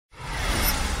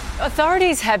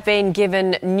Authorities have been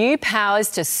given new powers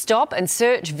to stop and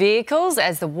search vehicles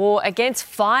as the war against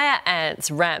fire ants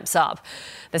ramps up.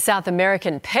 The South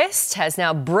American pest has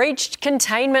now breached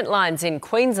containment lines in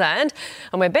Queensland,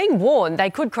 and we're being warned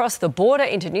they could cross the border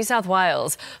into New South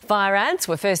Wales. Fire ants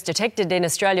were first detected in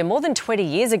Australia more than 20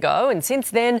 years ago, and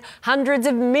since then, hundreds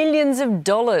of millions of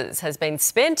dollars has been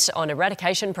spent on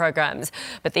eradication programs.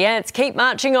 But the ants keep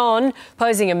marching on,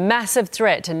 posing a massive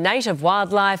threat to native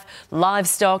wildlife,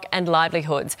 livestock and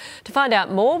livelihoods. To find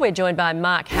out more, we're joined by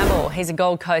Mark Hamill. He's a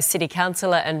Gold Coast City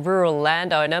councillor and rural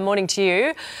landowner. Morning to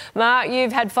you. Mark,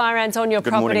 you've had fire ants on your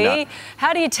property. Morning, Nat.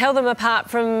 How do you tell them apart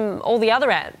from all the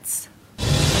other ants?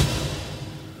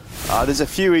 There's a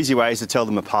few easy ways to tell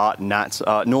them apart, Nat.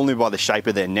 Normally by the shape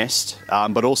of their nest,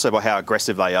 but also by how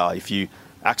aggressive they are. If you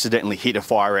accidentally hit a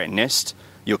fire ant nest,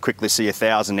 you'll quickly see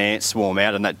 1,000 ants swarm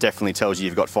out, and that definitely tells you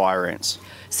you've got fire ants.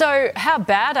 So how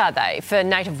bad are they for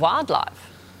native wildlife?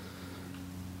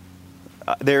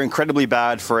 They're incredibly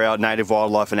bad for our native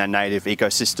wildlife and our native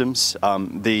ecosystems.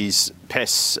 These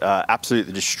pests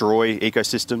absolutely destroy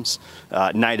ecosystems.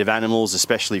 Native animals,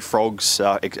 especially frogs,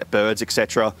 birds,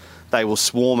 etc., they will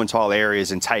swarm entire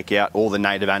areas and take out all the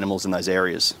native animals in those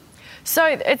areas. So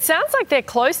it sounds like they're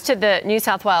close to the New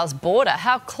South Wales border.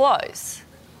 How close?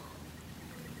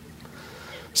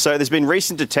 So there's been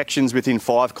recent detections within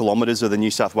 5 kilometres of the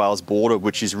New South Wales border,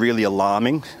 which is really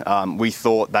alarming. We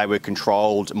thought they were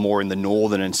controlled more in the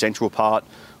northern and central part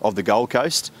of the Gold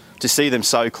Coast. To see them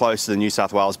so close to the New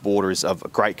South Wales border is of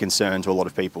great concern to a lot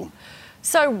of people.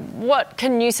 So what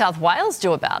can New South Wales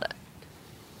do about it?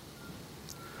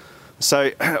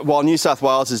 So while New South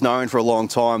Wales is known for a long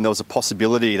time, there was a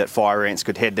possibility that fire ants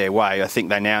could head their way. I think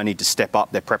they now need to step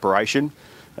up their preparation.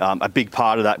 A big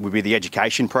part of that would be the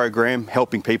education program,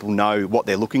 helping people know what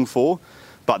they're looking for.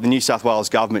 But the New South Wales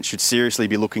government should seriously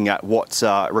be looking at what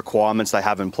requirements they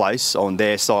have in place on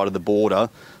their side of the border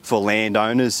for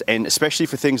landowners, and especially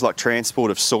for things like transport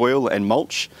of soil and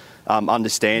mulch,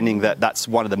 understanding that that's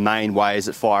one of the main ways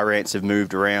that fire ants have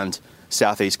moved around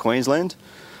southeast Queensland.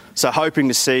 So hoping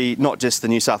to see not just the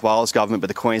New South Wales government but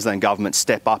the Queensland government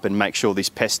step up and make sure these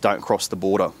pests don't cross the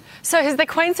border. So has the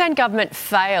Queensland government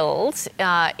failed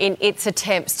in its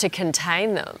attempts to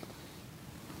contain them?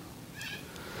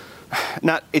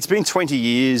 Now, it's been 20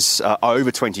 years,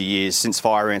 over 20 years, since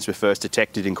fire ants were first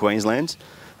detected in Queensland.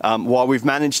 While we've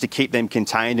managed to keep them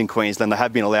contained in Queensland, they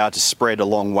have been allowed to spread a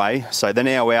long way. So they're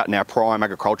now out in our prime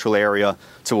agricultural area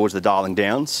towards the Darling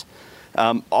Downs.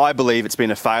 I believe it's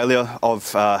been a failure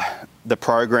of the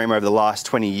program over the last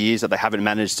 20 years that they haven't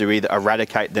managed to either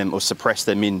eradicate them or suppress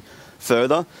them in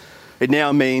further. It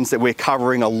now means that we're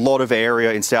covering a lot of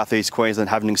area in southeast Queensland,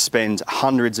 having to spend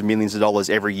hundreds of millions of dollars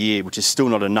every year, which is still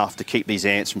not enough to keep these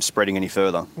ants from spreading any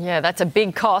further. Yeah, that's a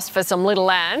big cost for some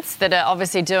little ants that are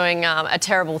obviously doing a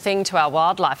terrible thing to our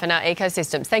wildlife and our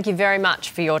ecosystems. Thank you very much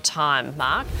for your time,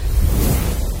 Mark.